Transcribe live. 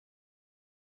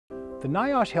The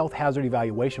NIOSH Health Hazard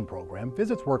Evaluation Program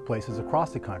visits workplaces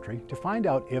across the country to find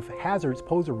out if hazards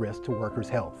pose a risk to workers'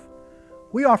 health.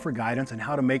 We offer guidance on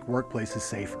how to make workplaces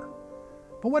safer.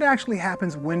 But what actually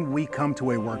happens when we come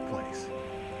to a workplace?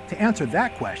 To answer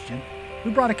that question, we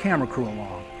brought a camera crew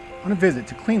along on a visit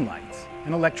to Clean Lights,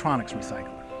 an electronics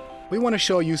recycler. We want to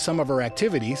show you some of our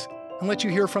activities and let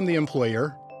you hear from the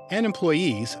employer and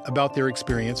employees about their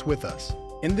experience with us.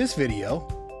 In this video,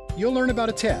 you'll learn about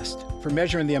a test for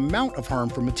measuring the amount of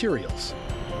harmful materials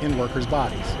in workers'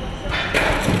 bodies.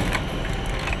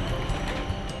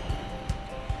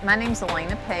 My name's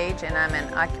Elena Page, and I'm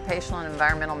an occupational and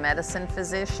environmental medicine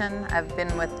physician. I've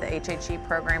been with the HHE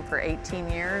program for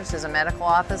 18 years as a medical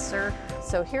officer.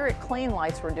 So here at Clean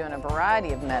Lights, we're doing a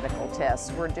variety of medical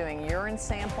tests. We're doing urine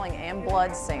sampling and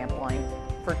blood sampling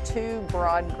for two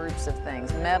broad groups of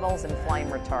things, metals and flame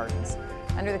retardants.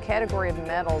 Under the category of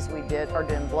metals, we are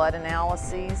doing blood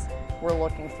analyses. We're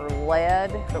looking for lead,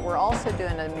 but we're also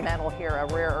doing a metal here, a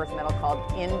rare earth metal called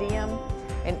indium.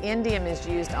 And indium is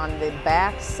used on the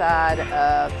back side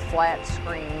of flat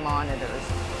screen monitors.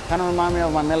 Kind of remind me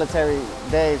of my military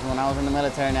days when I was in the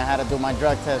military and I had to do my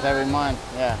drug test every month.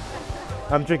 Yeah.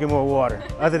 I'm drinking more water.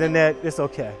 Other than that, it's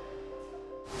okay.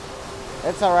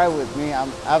 It's all right with me.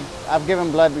 I've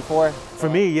given blood before. For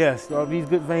me, yes. All these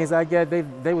good veins I get,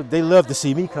 they love to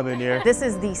see me come in there. This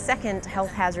is the second health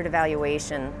hazard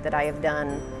evaluation that I have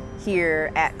done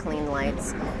here at Clean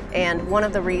Lights. And one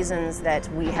of the reasons that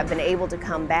we have been able to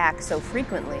come back so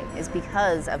frequently is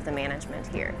because of the management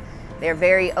here. They're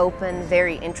very open,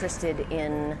 very interested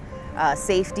in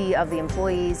safety of the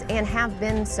employees, and have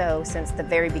been so since the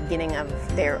very beginning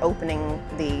of their opening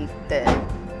the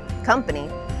company.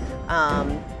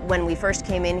 When we first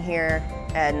came in here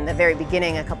in the very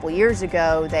beginning a couple years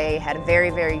ago, they had a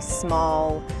very, very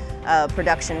small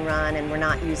production run and were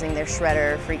not using their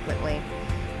shredder frequently.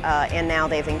 And now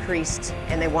they've increased,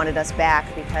 and they wanted us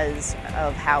back because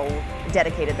of how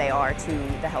dedicated they are to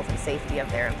the health and safety of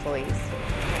their employees.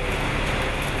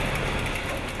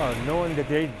 Knowing that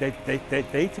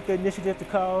they took the initiative to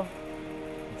call,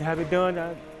 to have it done,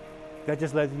 that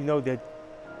just lets you know that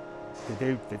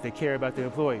they care about their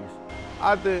employees.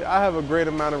 I have a great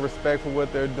amount of respect for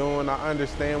what they're doing. I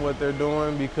understand what they're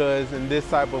doing because in this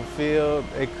type of field,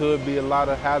 it could be a lot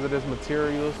of hazardous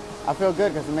materials. I feel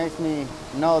good because it makes me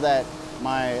know that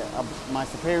my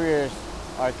superiors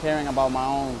are caring about my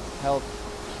own health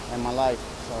and my life.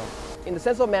 So. In the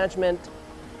sense of management,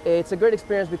 it's a great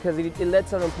experience because it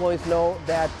lets our employees know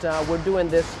that we're doing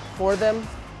this for them.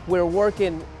 We're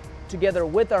working together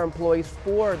with our employees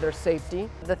for their safety.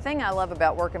 The thing I love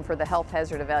about working for the Health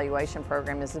Hazard Evaluation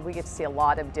Program is that we get to see a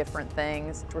lot of different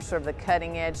things. We're sort of the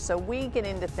cutting edge, so we get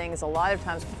into things a lot of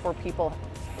times before people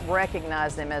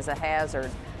recognize them as a hazard,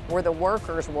 where the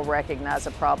workers will recognize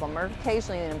a problem, or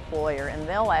occasionally an employer, and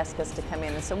they'll ask us to come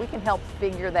in, and so we can help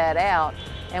figure that out,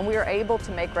 and we are able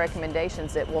to make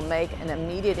recommendations that will make an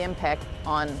immediate impact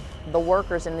on the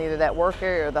workers in either that work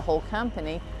area or the whole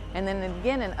company, and then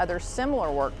again in other similar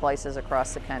workplaces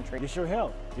across the country. It's your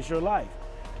health, it's your life.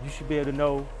 You should be able to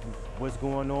know what's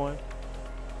going on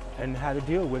and how to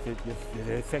deal with it if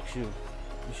it affects you.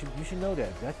 You should know that.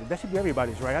 That should be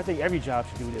everybody's right. I think every job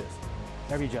should do this,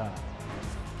 every job.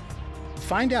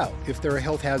 Find out if there are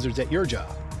health hazards at your job.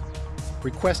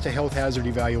 Request a health hazard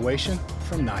evaluation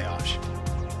from NIOSH.